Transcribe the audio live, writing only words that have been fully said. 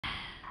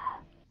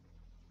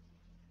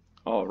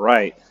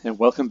Alright, and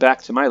welcome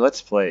back to my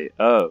Let's Play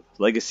of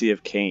Legacy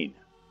of Kain,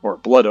 or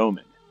Blood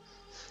Omen.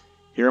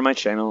 Here on my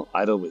channel,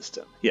 Idle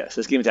Wisdom. Yes,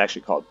 this game is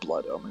actually called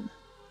Blood Omen.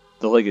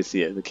 The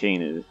Legacy of the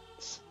Kain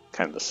is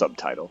kind of the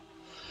subtitle.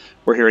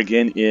 We're here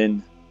again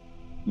in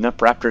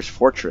Nupraptor's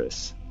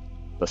Fortress,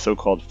 the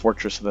so-called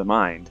Fortress of the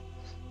Mind.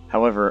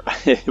 However,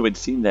 it would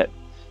seem that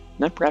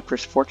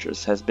Nupraptor's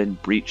Fortress has been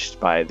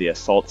breached by the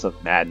assaults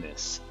of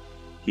madness.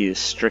 He has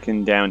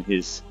stricken down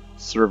his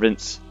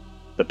servants,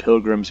 the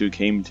pilgrims who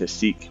came to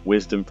seek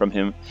wisdom from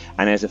him,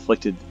 and has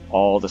afflicted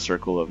all the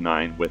Circle of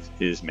Nine with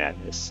his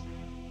madness,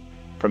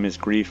 from his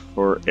grief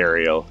for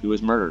Ariel, who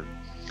was murdered.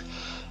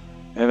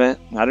 And I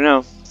don't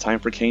know, it's time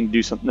for Kain to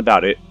do something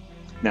about it.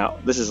 Now,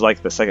 this is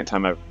like the second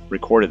time I've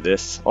recorded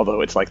this,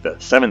 although it's like the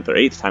 7th or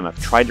 8th time I've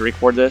tried to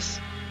record this.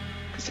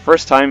 Because the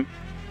first time,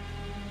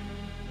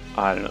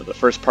 I don't know, the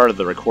first part of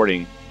the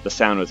recording, the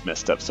sound was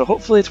messed up. So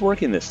hopefully it's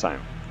working this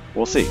time.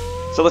 We'll see.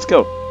 So let's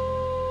go.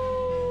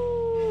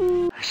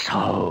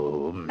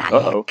 So,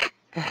 Malak,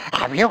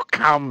 have you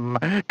come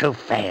to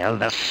fail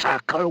the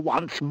circle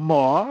once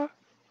more?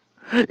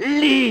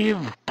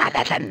 Leave,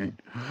 paladin.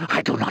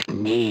 I do not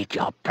need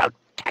your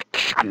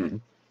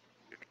protection.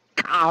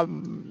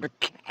 Come,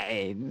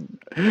 Kain.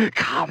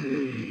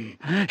 Come,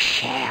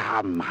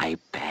 share my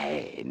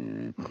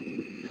pain.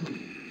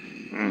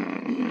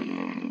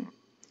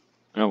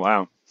 Oh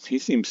wow, he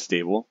seems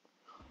stable.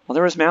 Well,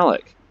 there was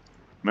Malak.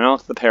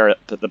 Malak the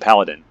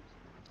paladin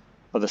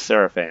of the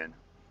Seraphan.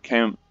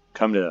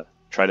 Come to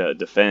try to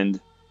defend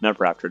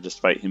Nupraptor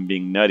despite him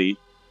being nutty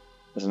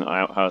as an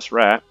outhouse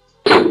rat.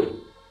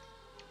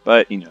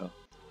 But, you know,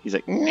 he's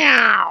like,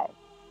 meow!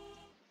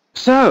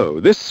 So,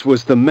 this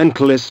was the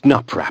mentalist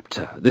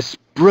Nupraptor, this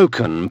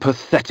broken,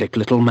 pathetic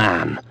little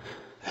man.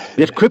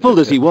 Yet crippled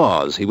as he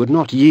was, he would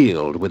not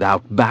yield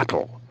without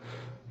battle.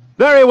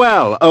 Very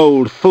well,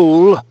 old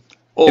fool.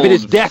 If it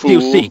is death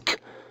you seek,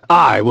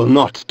 I will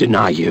not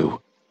deny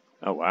you.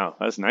 Oh wow,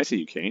 that's nice of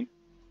you, Kain.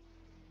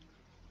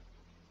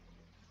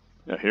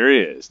 Now here he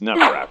is,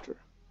 Nupraptor.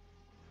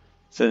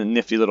 It's a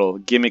nifty little,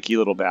 gimmicky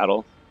little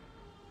battle.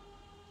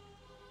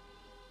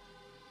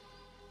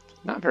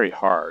 Not very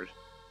hard.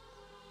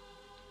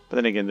 But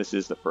then again, this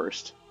is the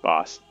first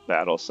boss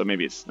battle, so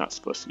maybe it's not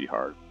supposed to be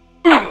hard.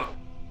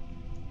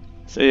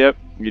 So yep,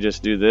 you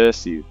just do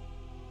this, yeah.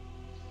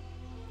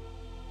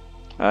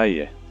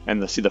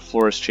 And see the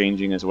floor is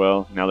changing as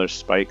well. Now there's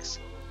spikes,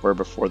 where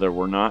before there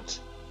were not.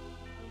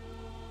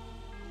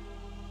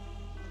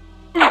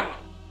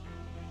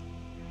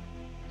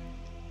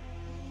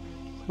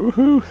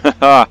 Woohoo!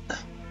 Haha!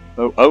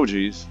 Oh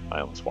geez. I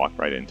almost walked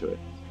right into it.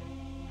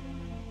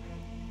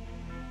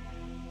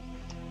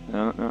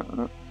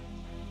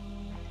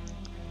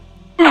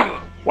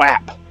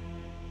 Whap!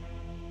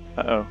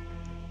 Uh-oh.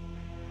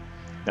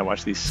 Now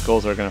watch, these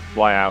skulls are gonna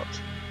fly out.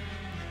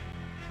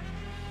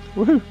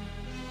 Woohoo!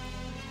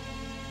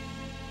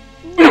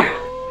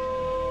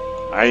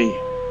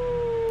 Aye.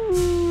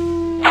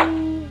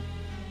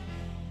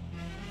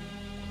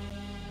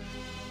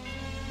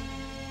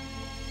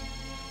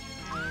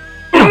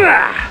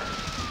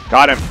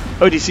 Got him.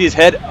 Oh, do you see his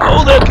head?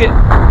 Oh, look it!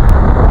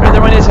 Right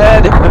there on his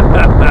head.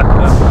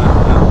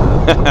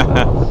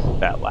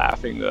 That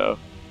laughing though.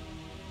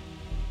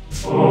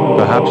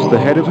 Perhaps the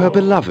head of her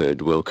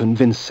beloved will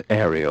convince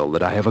Ariel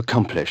that I have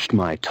accomplished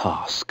my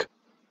task.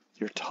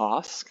 Your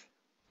task?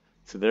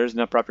 So there's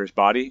Nupraptor's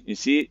body. You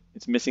see it?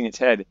 It's missing its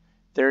head.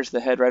 There's the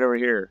head right over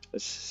here.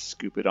 Let's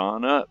scoop it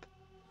on up.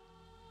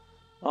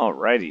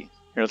 Alrighty.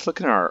 Here, let's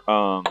look in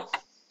our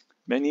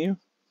menu.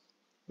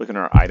 Look in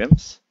our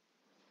items.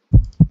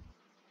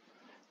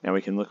 Now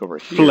we can look over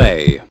here.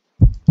 Flay.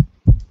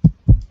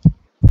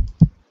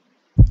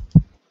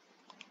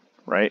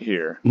 Right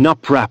here.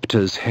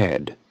 Nupraptor's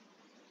head.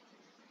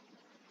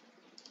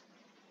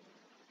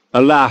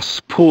 Alas,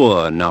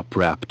 poor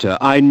Nupraptor,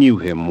 I knew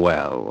him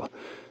well.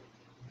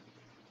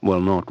 Well,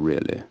 not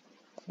really.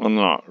 Well,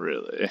 not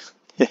really.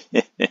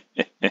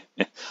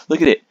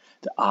 Look at it.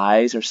 The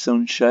eyes are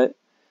sewn shut.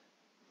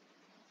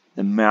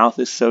 The mouth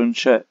is sewn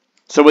shut.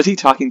 So was he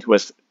talking to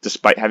us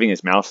despite having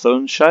his mouth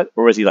sewn shut?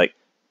 Or was he like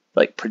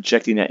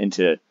projecting that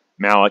into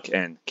Malak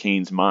and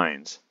Kain's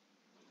minds?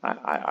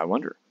 I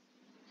wonder.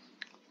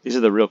 These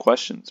are the real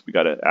questions we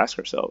gotta ask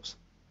ourselves.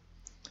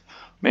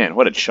 Man,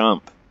 what a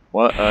chump.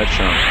 What a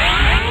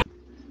chump.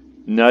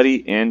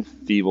 Nutty and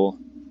feeble.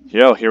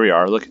 Oh, here we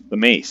are. Look, the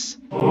mace.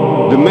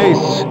 The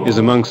mace is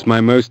amongst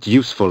my most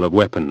useful of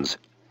weapons,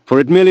 for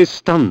it merely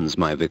stuns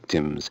my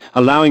victims,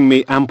 allowing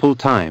me ample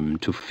time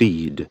to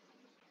feed.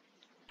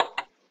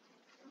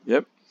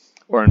 Yep.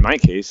 Or in my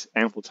case,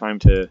 ample time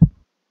to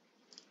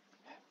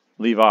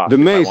leave off the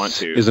if mace I want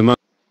to. Is among...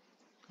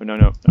 Oh,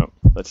 no.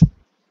 Let's...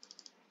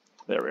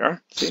 There we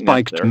are. See,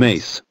 spiked there.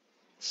 mace.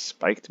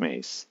 Spiked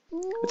mace.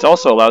 It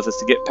also allows us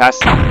to get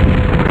past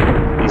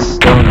these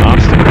stone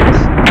obstacles.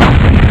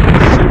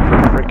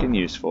 Super freaking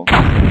useful.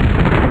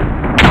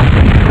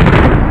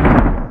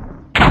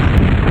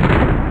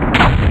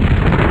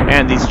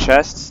 And these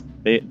chests,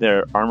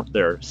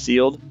 they're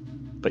sealed,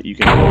 but you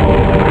can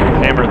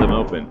hammer them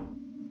open.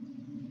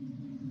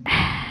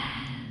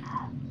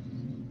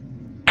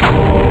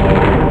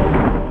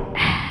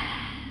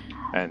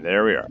 And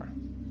there we are.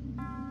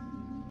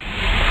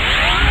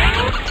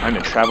 Time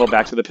to travel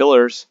back to the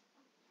pillars.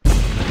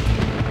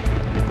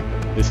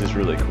 This is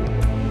really cool.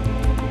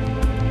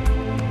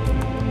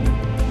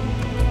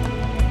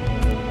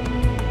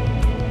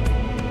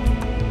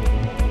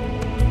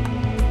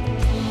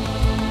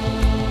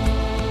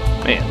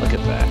 Man, look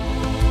at that.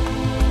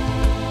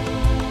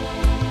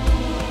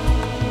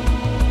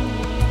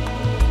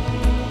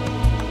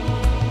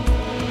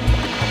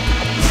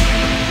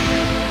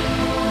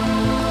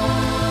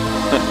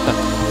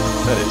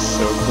 That is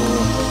so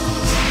cool.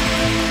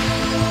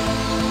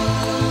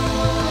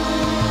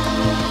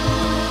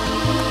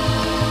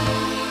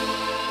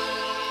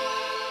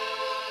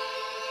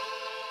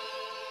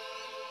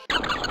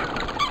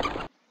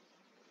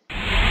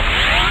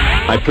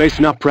 I placed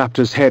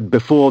Nupraptor's head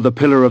before the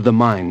Pillar of the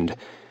Mind,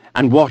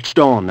 and watched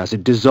on as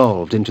it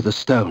dissolved into the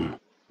stone.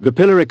 The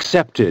pillar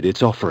accepted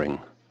its offering.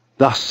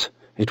 Thus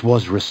it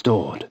was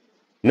restored.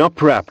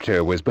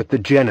 Nupraptor was but the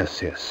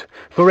genesis.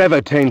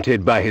 Forever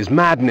tainted by his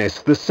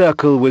madness, the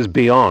circle was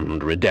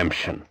beyond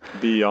redemption.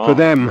 For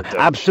them,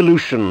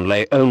 absolution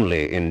lay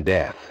only in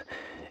death.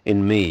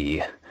 In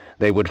me,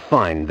 they would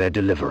find their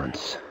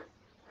deliverance.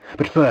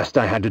 But first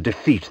I had to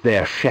defeat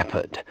their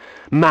shepherd.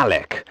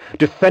 Malak,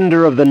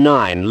 defender of the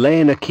Nine, lay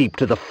in a keep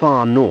to the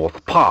far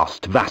north,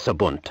 past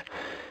Vassabunt.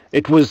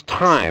 It was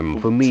time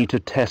for me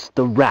to test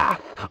the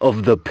wrath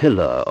of the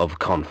Pillar of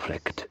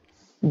Conflict.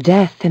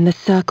 Death in the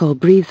circle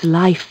breathes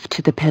life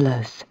to the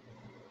pillars.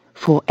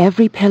 For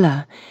every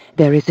pillar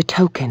there is a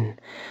token.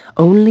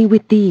 Only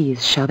with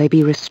these shall they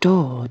be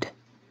restored.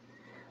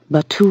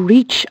 But to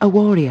reach a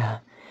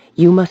warrior,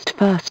 you must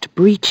first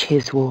breach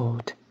his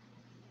ward.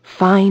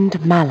 Find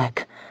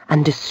Malak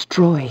and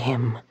destroy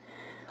him.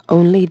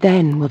 Only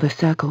then will the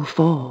circle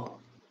fall.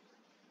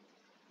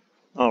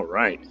 All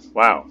right.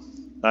 Wow.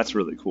 That's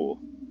really cool.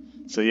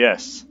 So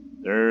yes,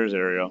 there's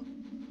Ariel.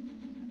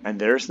 And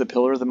there's the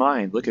Pillar of the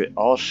Mind. Look at it,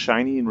 all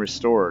shiny and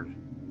restored.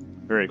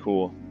 Very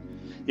cool.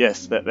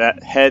 Yes,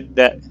 that head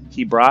that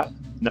he brought,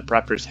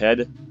 Nupraptor's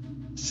head,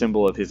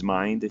 symbol of his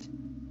mind,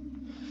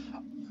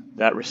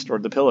 that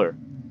restored the pillar.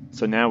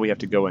 So now we have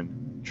to go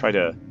and try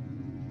to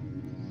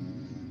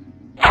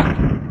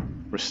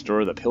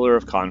restore the Pillar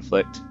of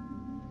Conflict,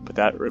 but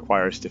that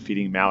requires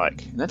defeating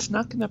Malak, and that's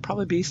not going to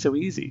probably be so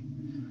easy.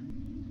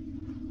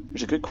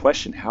 There's a good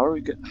question. How are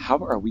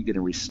we going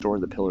to restore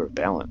the Pillar of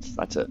Balance?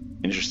 That's an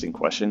interesting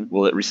question.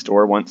 Will it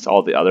restore once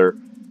all the other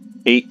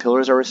 8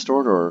 pillars are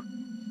restored, or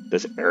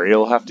does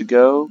Ariel have to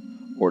go,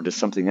 or does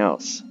something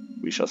else?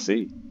 We shall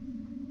see.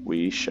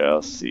 We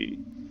shall see.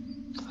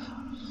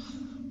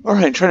 All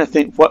right, I'm trying to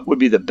think what would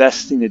be the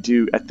best thing to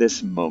do at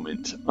this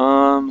moment.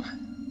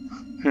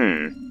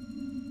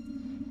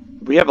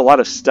 We have a lot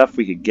of stuff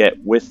we could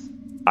get with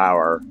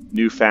our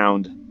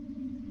newfound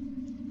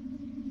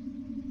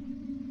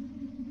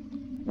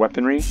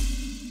weaponry.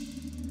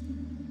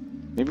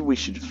 Maybe we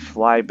should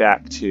fly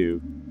back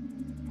to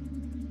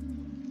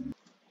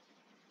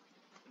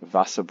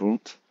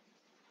Vassabunt.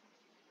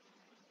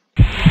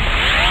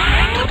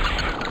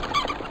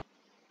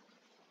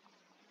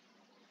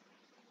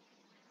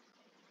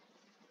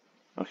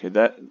 Okay,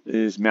 that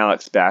is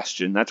Malak's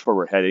Bastion. That's where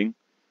we're heading.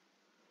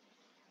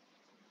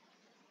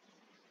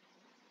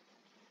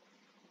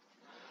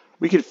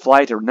 We could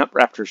fly to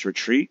Nupraptor's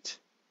retreat,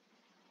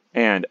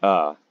 and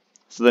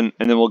then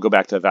we'll go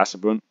back to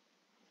Vassabunt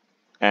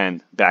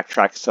and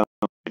backtrack some.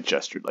 I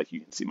gestured like you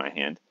can see my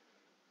hand.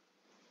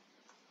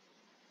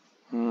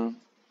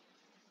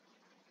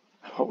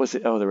 What was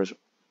it? Oh, there was.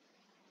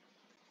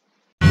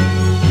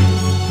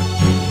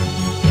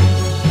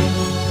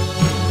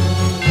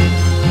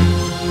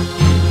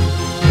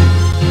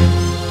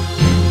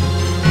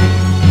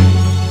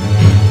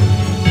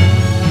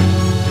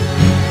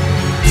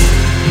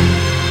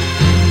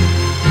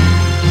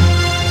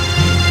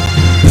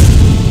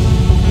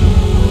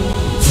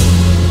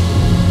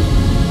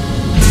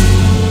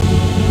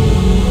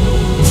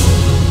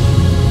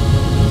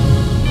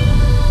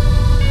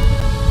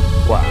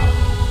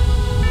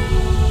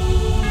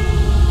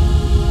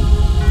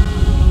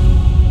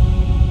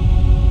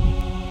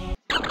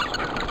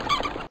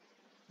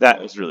 That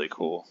was really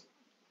cool.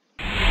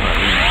 Alright,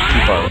 we need to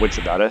keep our wits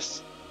about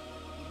us.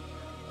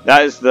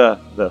 That is the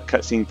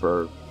cutscene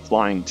for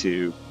flying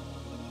to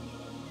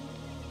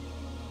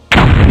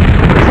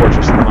the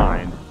Fortress of the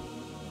Mind.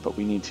 But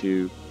we need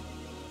to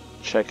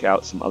check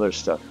out some other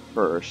stuff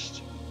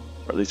first.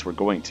 Or at least we're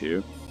going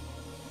to.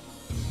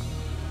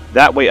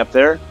 That way up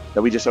there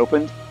that we just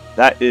opened,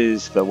 that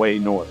is the way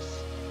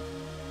north.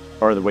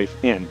 Or the way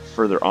in,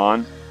 further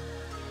on.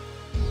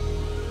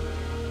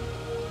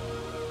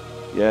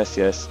 Yes,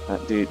 yes.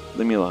 Dude,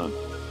 leave me alone.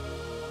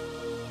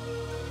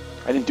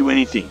 I didn't do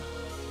anything.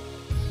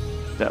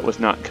 That was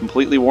not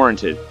completely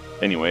warranted.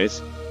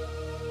 Anyways.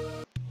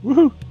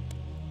 Woohoo!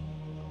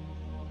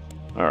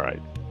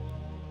 Alright.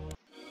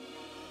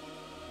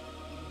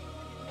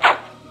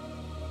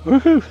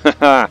 Woohoo!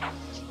 Haha!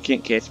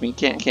 Can't catch me,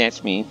 can't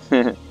catch me.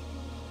 I'm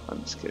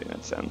just kidding,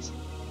 that sounds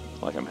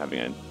like I'm having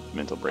a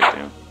mental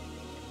breakdown.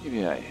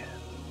 Maybe I am.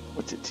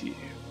 What's it to you?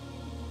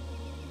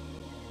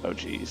 Oh,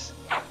 jeez.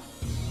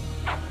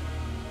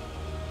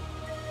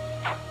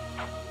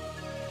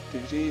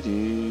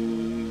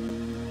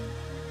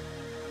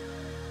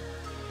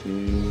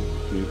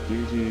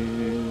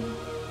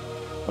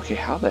 Okay,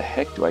 how the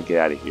heck do I get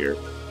out of here?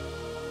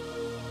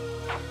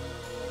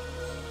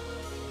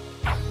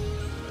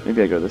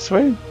 Maybe I go this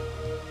way?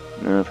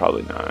 No,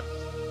 probably not.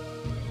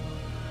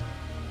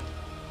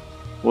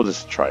 We'll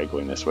just try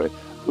going this way.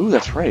 Ooh,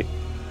 that's right.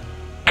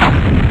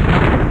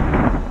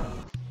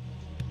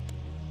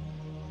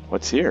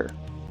 What's here?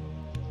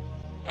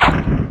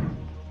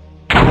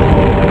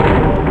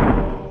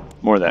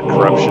 More of that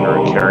corruption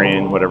or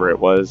carrion, whatever it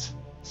was,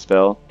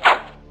 spell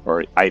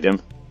or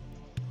item.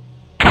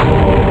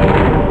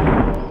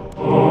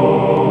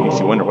 Makes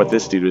you wonder what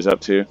this dude was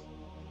up to.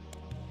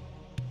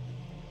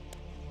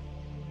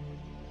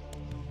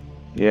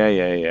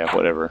 Yeah,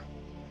 whatever.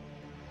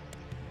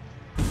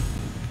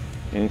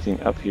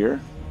 Anything up here?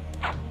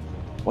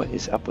 What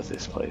is up with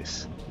this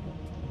place?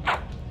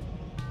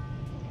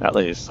 That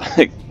lady's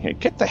like, hey,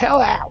 get the hell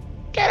out!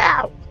 Get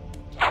out!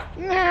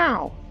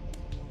 Now!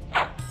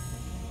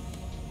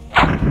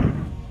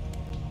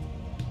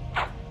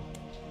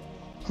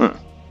 Huh.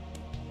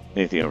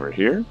 Anything over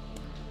here?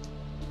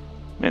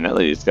 Man, that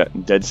lady's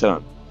got dead set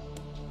on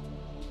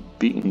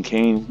beating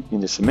Kain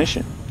into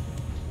submission.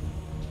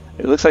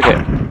 It looks like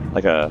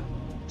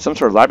some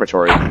sort of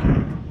laboratory.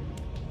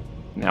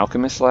 An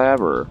alchemist lab,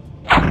 or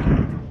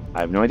I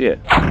have no idea.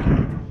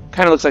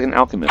 Kind of looks like an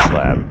alchemist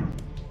lab.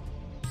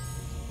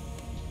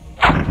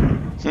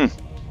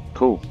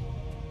 Cool.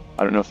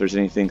 I don't know if there's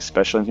anything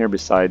special in here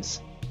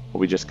besides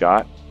what we just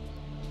got.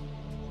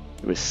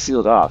 It was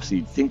sealed off, so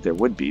you'd think there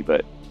would be,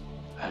 but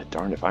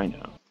darned if I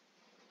know.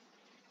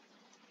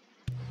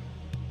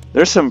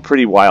 There's some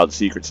pretty wild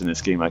secrets in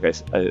this game, like I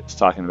was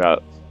talking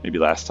about maybe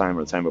last time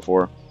or the time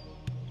before.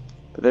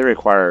 But they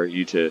require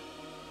you to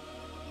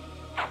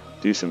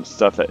do some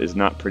stuff that is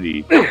not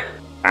pretty...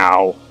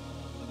 Ow!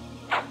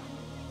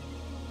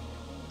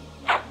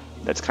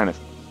 That's kind of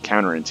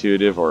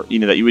counterintuitive, or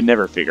that you would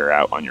never figure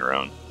out on your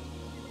own.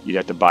 You'd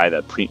have to buy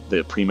the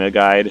Prima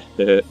guide.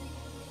 Y'all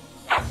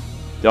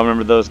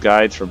remember those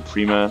guides from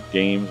Prima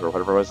Games or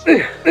whatever it was?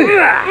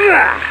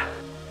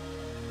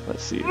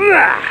 Let's see.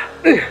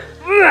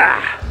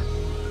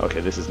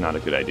 Okay, this is not a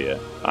good idea.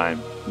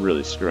 I'm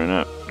really screwing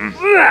up.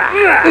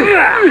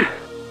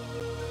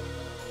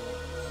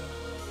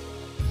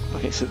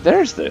 Okay, so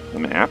there's the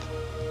map.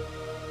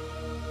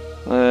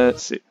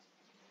 Let's see.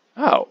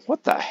 Oh,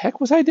 what the heck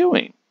was I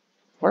doing?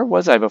 Where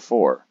was I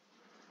before?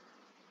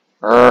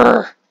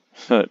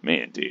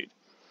 Man, dude.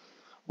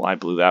 Well, I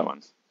blew that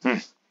one.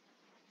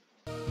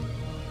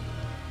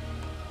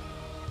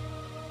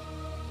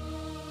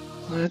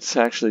 Let's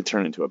actually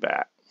turn into a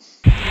bat.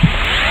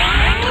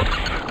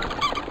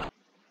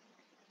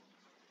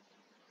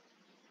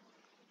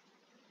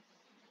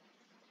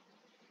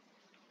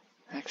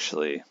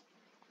 Actually...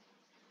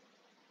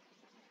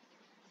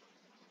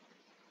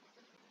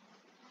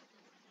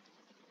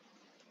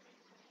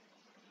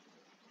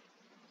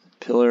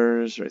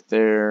 Pillars right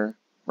there.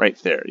 Right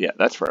there. Yeah,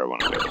 that's where I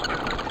want to go.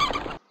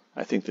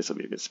 I think this will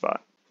be a good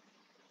spot.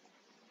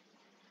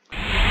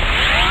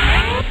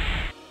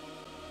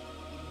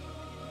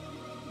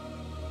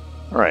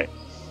 Alright.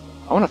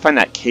 I want to find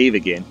that cave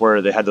again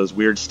where they had those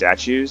weird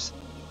statues.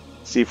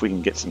 See if we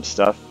can get some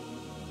stuff.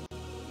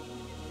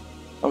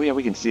 Oh yeah,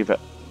 we can see about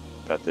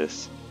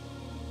this.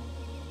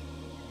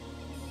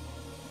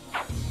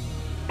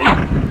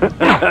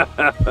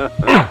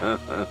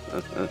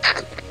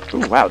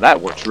 Ooh, wow, that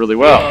works really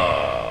well.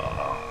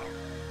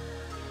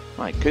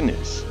 My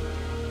goodness.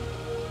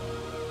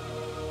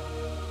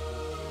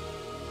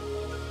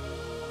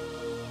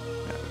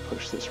 Now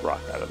push this rock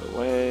out of the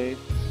way.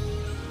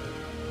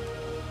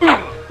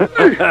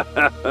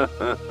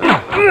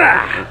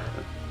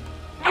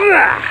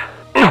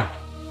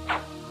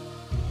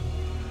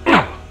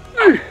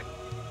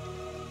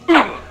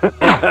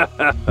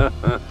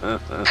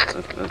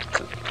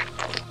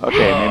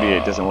 Okay, maybe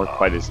it doesn't work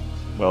quite as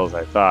well as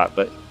I thought,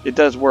 but it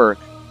does work.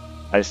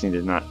 I just need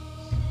to not...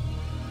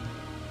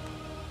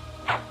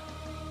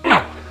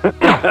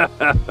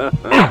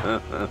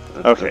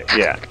 Okay,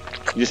 yeah.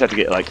 You just have to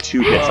get like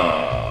 2 hits on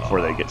them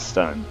before they get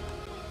stunned.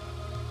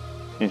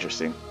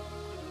 Interesting.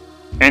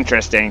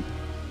 Interesting!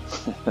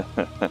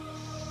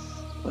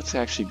 Let's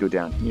actually go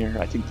down here.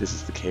 I think this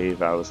is the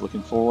cave I was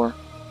looking for.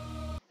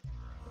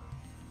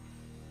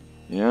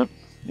 Yep,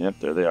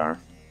 there they are.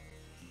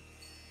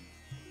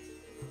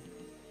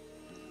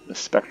 The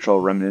spectral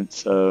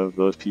remnants of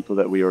those people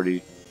that we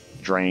already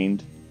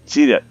drained.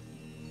 See that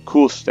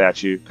cool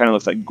statue? Kind of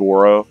looks like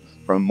Goro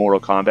from Mortal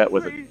Kombat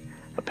with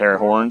a pair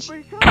of horns. So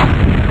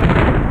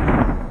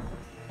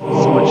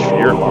much for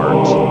your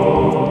art.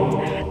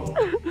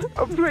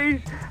 Oh,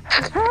 please,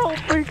 help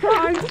me,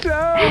 kind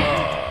sir!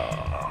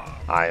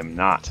 I am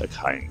not a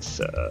kind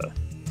sir.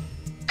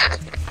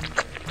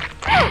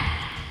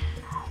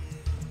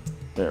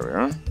 There we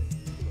are.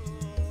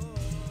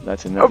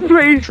 That's enough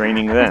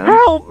training them.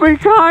 Help me,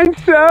 kind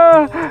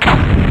sir!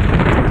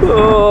 It's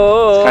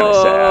kind of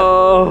sad.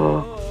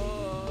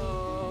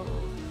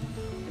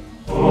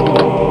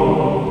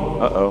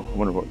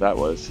 that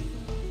was.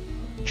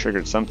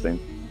 Triggered something.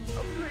 Please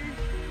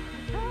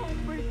help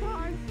me,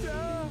 kind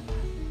sir.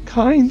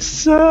 Kind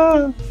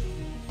sir!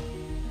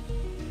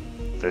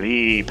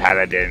 Flee,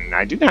 paladin.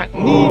 I do not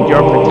need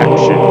your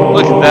protection.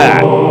 Look at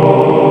that.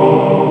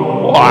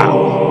 Wow.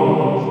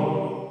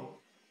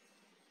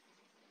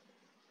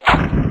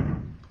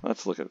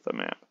 Let's look at the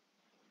map.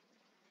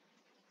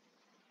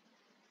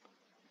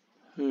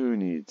 Who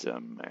needs a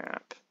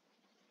map?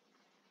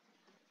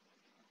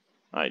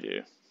 I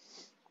do.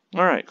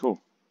 Alright,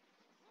 cool.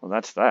 Well,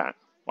 that's that.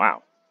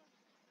 Wow.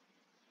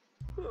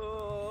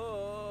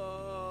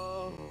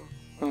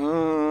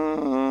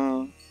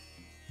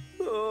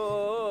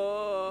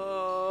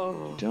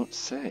 You don't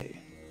say.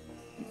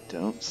 You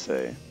don't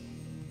say.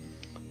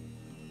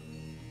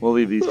 We'll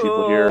leave these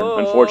people here,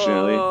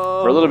 unfortunately,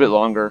 for a little bit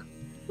longer.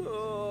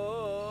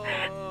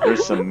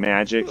 There's some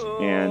magic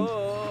and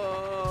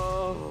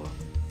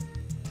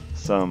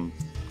some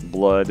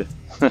blood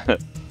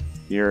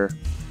here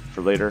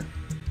for later.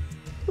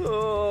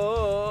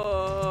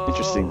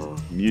 Interesting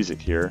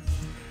music here,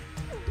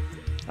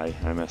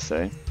 I must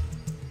say.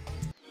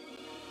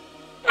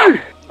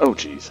 Oh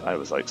jeez, I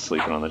was like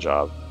sleeping on the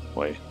job.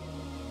 Wait.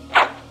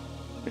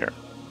 Here.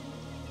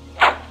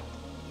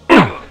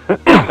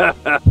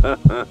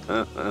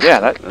 Yeah,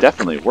 that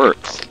definitely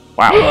works.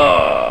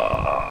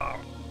 Wow.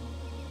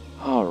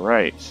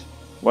 Alright.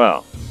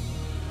 Well,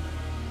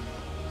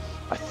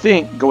 I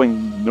think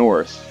going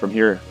north from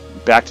here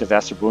back to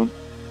Wasserbunt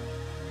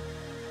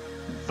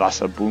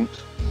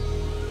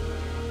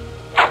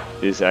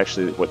is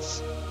actually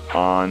what's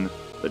on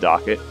the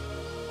docket.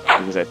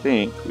 Because I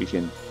think we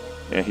can...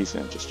 Yeah, he's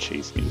gonna just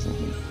chase me, isn't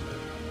he?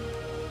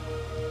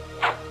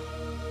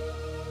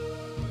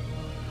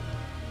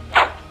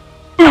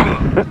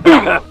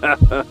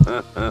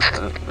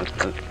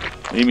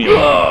 Leave me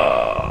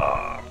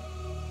alone.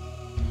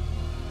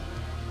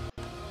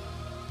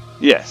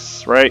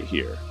 Yes, right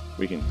here.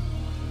 We can...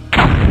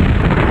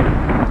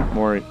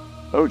 More...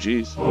 Oh,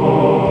 jeez.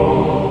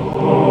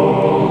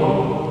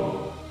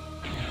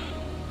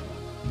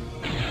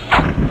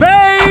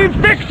 They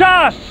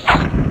Victus!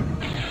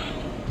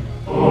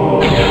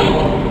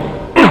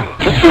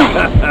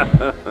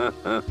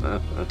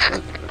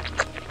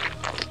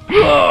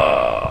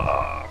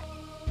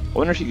 I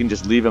wonder if you can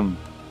just leave them,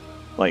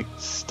 like,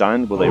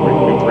 stunned. Will they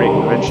recuperate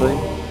eventually?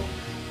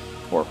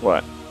 Or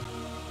what?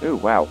 Ooh,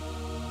 wow.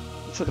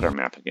 Let's look at our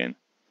map again.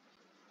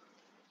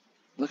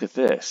 Look at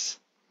this.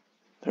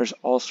 There's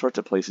all sorts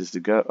of places to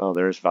go. Oh,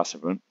 there's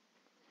Wasserbunt.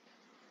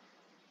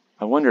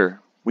 I wonder,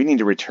 we need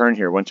to return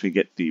here once we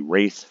get the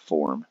Wraith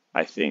form,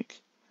 I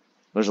think.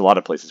 There's a lot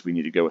of places we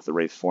need to go with the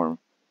Wraith form.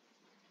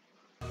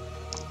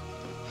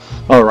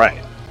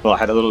 Alright. Well, I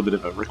had a little bit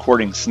of a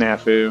recording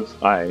snafu.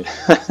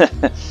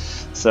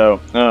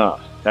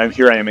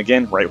 Here I am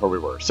again, right where we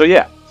were. So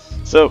yeah.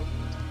 So,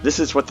 this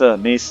is what the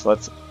mace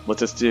lets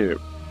us do.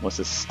 Let's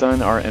just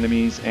stun our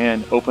enemies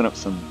and open up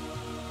some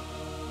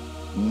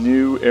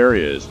new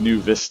areas, new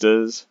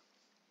vistas.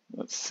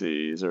 Let's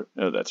see, is there...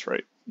 Oh, that's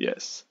right.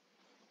 Yes.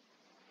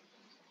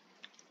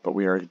 But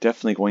we are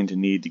definitely going to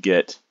need to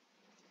get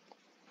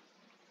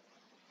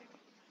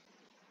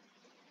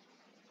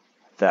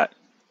that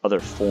other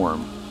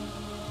form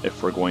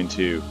if we're going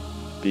to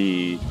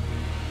be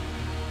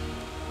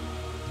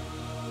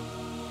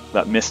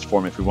that mist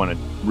form if we want to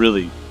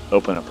really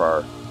open up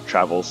our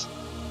travels.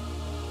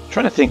 I'm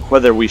trying to think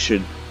whether we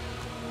should...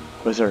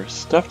 Was there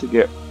stuff to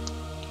get...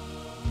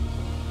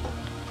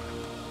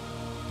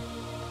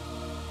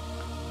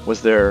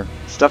 Was there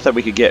stuff that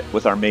we could get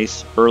with our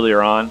mace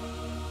earlier on?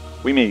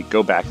 We may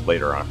go back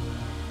later on.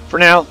 For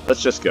now,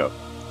 let's just go.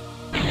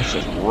 Let's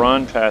just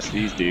run past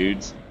these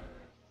dudes.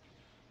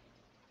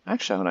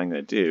 Actually, what I'm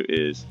going to do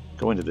is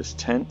go into this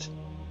tent.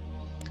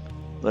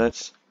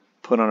 Let's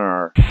put on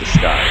our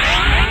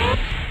disguise.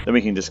 Then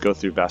we can just go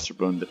through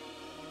Wasserbunt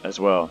as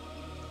well.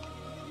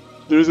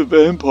 There's a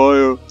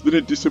vampire, then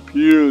it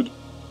disappeared.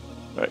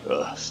 Right,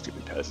 ugh,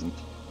 stupid peasant.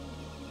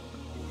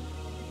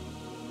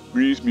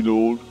 Grease me,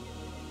 lord.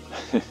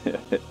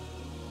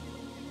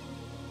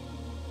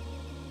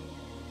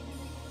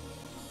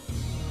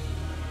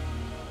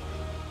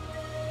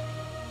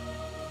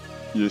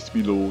 Yes,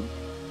 me lord.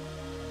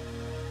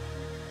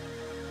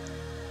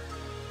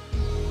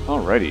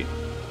 Alrighty.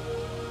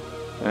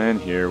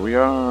 And here we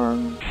are.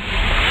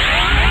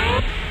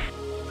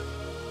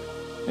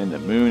 And the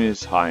moon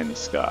is high in the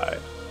sky.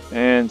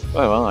 And,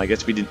 oh well, I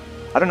guess we didn't...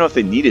 I don't know if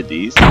they needed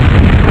these.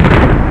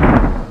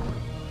 I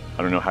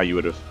don't know how you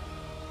would have...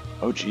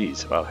 Oh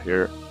geez, well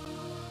here...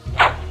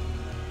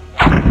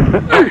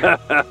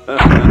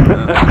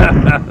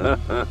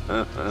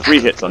 3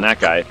 hits on that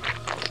guy.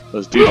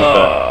 Those dudes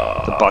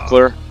with the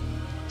buckler,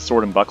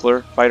 sword and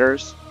buckler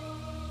fighters.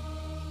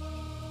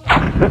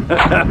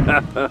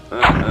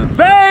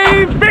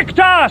 They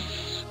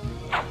Victus!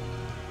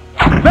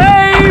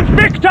 They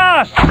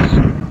Victus!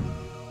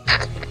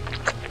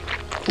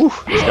 Whew,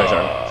 these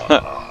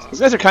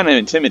guys are kind of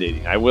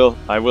intimidating. I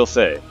will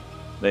say,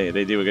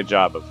 they do a good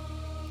job of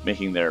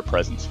making their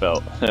presence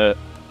felt.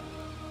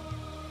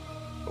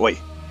 Wait.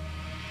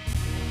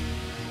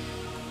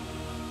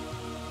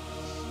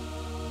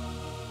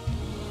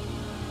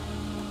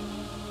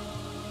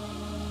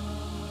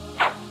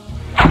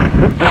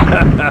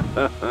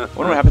 I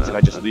wonder what happens if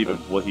I just leave him.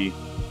 Will he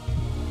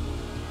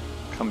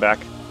come back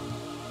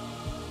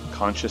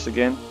conscious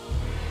again?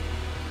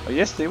 Oh,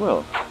 yes, they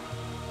will.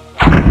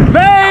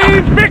 Me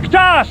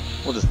Victus!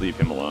 We'll just leave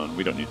him alone.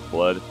 We don't need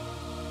blood.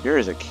 Here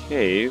is a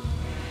cave,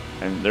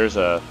 and there's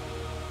a...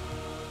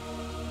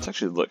 Let's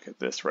actually look at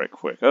this right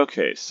quick.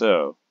 Okay,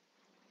 so...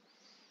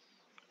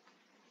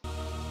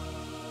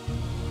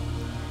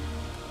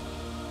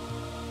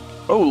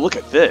 Oh, look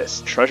at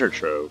this! Treasure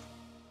trove.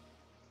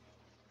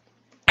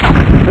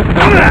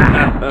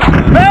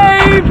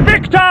 Me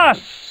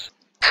Victus!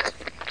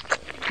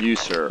 You,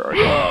 sir, are...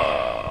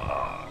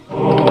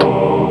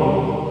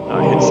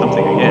 I hit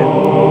something again.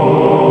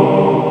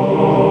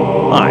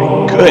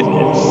 My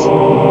goodness!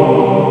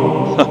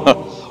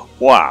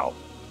 Wow.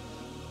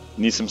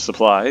 Need some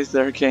supplies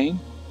there, Kain?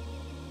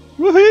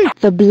 Woohoo!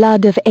 The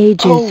blood of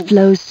ages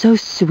flows so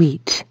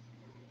sweet.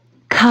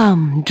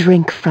 Come,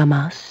 drink from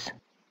us.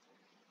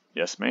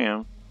 Yes,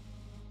 ma'am.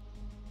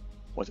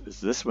 What is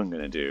this one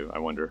gonna do, I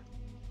wonder?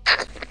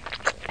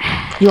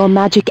 Your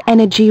magic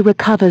energy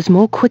recovers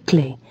more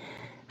quickly,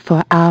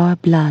 for our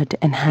blood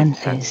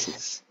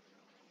enhances.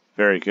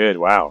 Very good,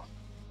 wow.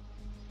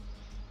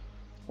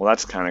 Well,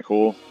 that's kind of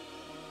cool.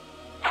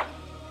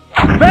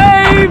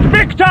 Me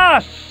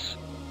Victus!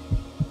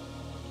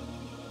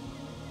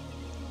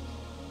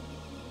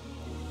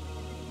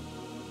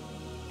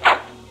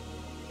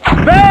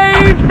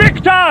 Me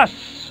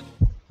Victus!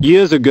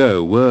 Years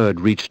ago,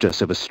 word reached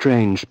us of a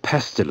strange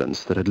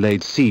pestilence that had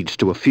laid siege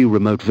to a few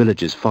remote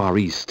villages far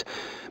east,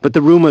 but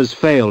the rumors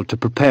failed to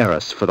prepare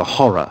us for the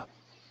horror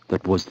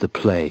that was the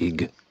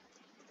plague.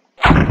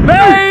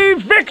 Me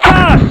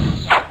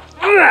Victus!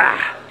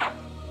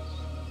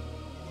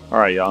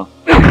 Alright, y'all.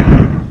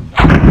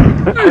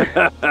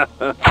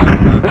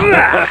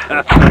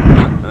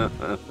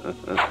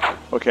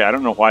 Okay, I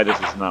don't know why this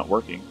is not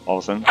working all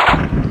of a sudden.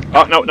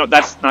 Oh, no, no,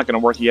 that's not going to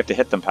work. You have to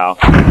hit them, pal.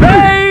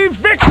 Me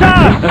Victus!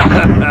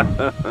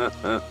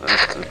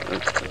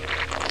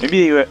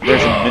 Maybe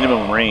there's a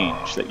minimum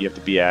range that you have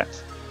to be at.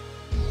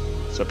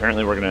 So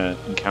apparently we're going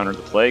to encounter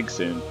the plague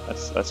soon.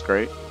 That's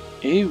great.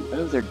 Ew,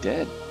 oh, they're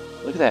dead.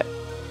 Look at that.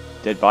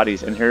 Dead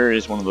bodies. And here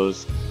is one of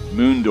those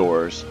moon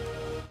doors.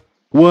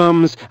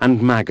 Worms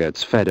and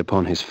maggots fed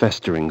upon his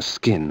festering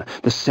skin.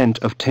 The scent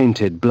of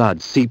tainted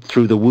blood seeped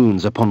through the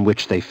wounds upon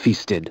which they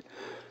feasted.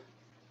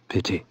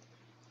 Pity.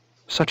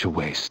 Such a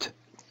waste.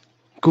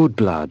 Good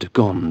blood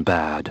gone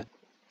bad.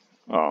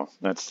 Oh,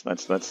 that's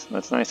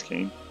nice,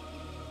 Kain.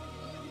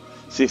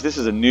 See, if this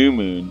is a new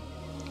moon,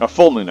 a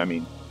full moon, I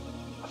mean.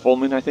 A full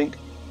moon, I think,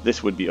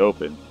 this would be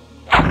open.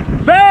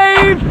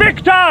 Me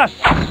Victus!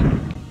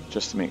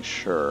 Just to make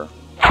sure.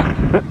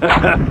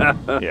 Yeah,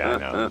 I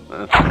know.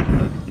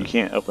 You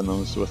can't open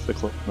those with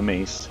the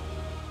mace.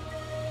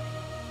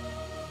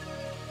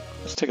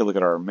 Let's take a look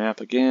at our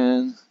map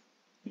again.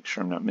 Make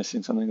sure I'm not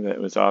missing something that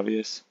was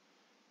obvious.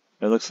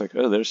 It looks like,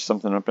 oh, there's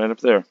something right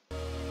up there.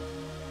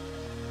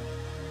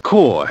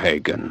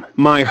 Corhagen,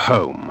 my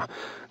home.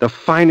 The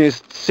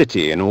finest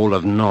city in all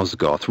of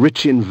Nosgoth,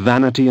 rich in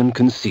vanity and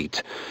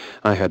conceit.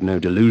 I had no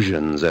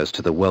delusions as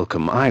to the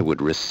welcome I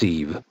would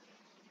receive.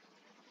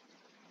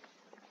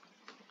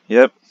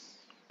 Yep.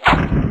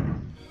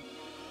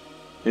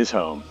 His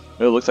home.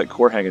 Oh, it looks like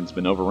Corhagen's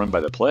been overrun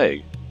by the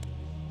plague.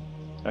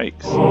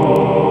 Yikes.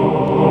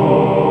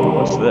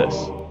 What's this?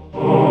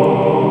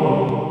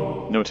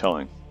 No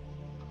telling.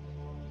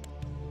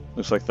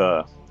 Looks like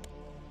the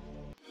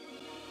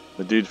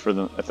dude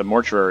at the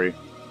mortuary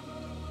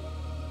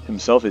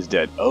himself is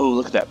dead. Oh,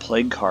 look at that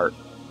plague cart.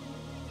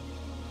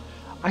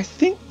 I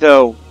think,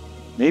 though,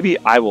 maybe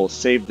I will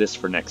save this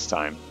for next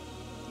time.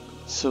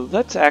 So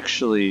let's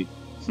actually...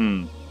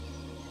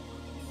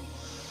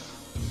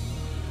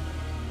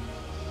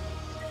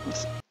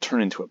 Let's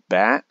turn into a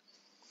bat.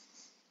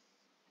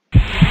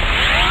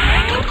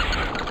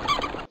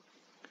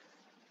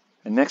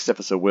 And next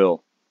episode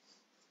we'll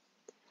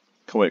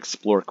go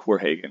explore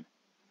Corhagen,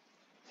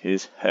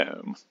 his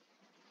home.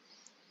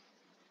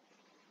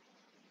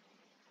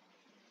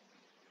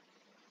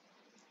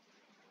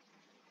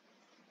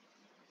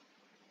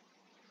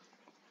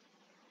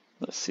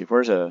 Let's see,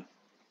 where's a...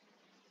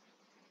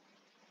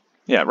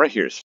 Yeah, right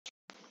here.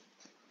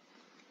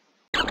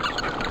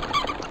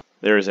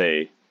 There's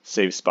a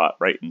save spot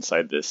right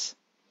inside this.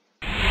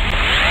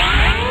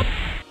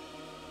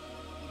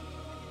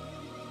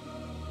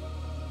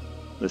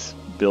 This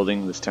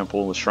building, this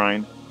temple, the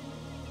shrine.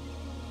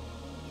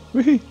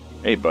 Whee!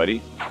 Hey,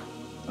 buddy.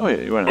 Oh, yeah,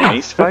 you want a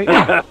mace fight?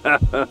 Yeah,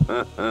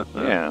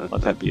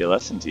 let that be a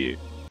lesson to you.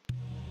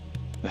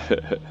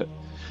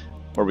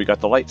 Or we got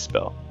the light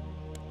spell.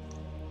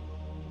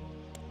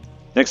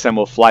 Next time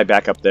we'll fly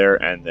back up there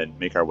and then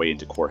make our way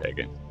into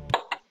Corhagen.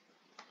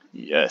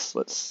 Yes,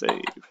 let's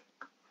save.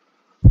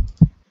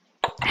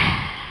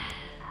 I'm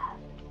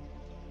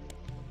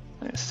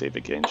going to save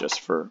again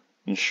just for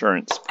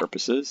insurance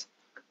purposes.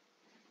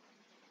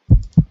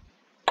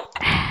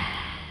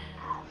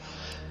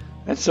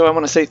 And so I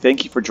want to say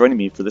thank you for joining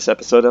me for this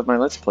episode of my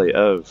Let's Play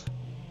of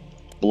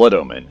Blood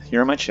Omen here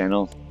on my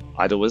channel,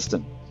 Idle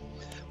Wisdom.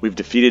 We've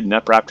defeated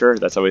Nupraptor.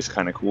 That's always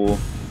kind of cool.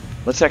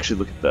 Let's actually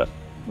look at the...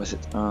 Was it...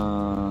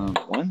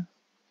 one?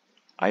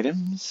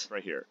 Items?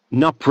 Right here.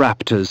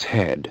 Nupraptor's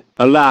head.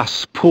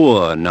 Alas,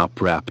 poor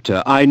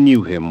Nupraptor. I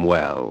knew him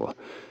well.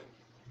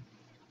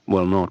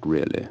 Well, not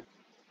really.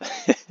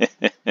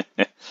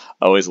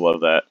 Always love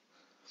that.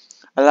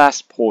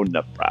 Alas, poor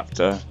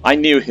Nupraptor. I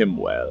knew him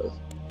well.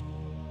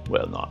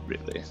 Well, not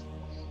really.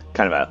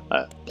 Kind of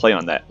a play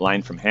on that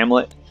line from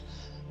Hamlet.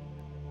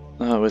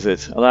 Was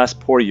it? Alas,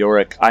 poor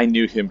Yorick. I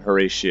knew him,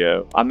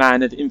 Horatio. A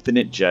man of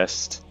infinite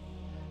jest.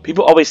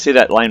 People always say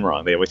that line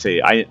wrong. They always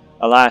say,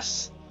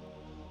 alas,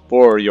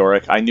 poor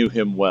Yorick. I knew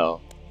him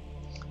well.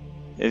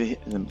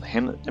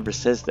 Hamlet never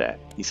says that.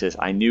 He says,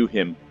 I knew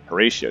him,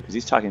 Horatio, because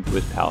he's talking to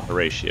his pal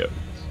Horatio.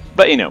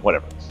 But, you know,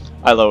 whatever.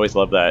 I always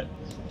love that.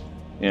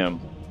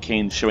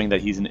 Kain showing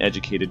that he's an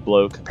educated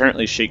bloke.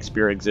 Apparently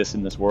Shakespeare exists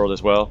in this world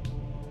as well.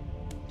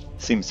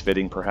 Seems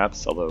fitting,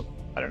 perhaps, although,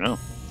 I don't know.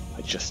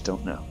 I just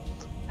don't know.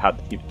 How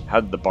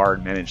did the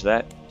bard manage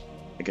that?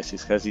 I guess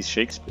it's because he's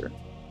Shakespeare.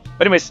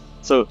 But anyways,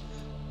 so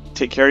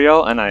take care,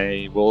 y'all, and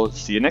I will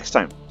see you next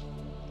time.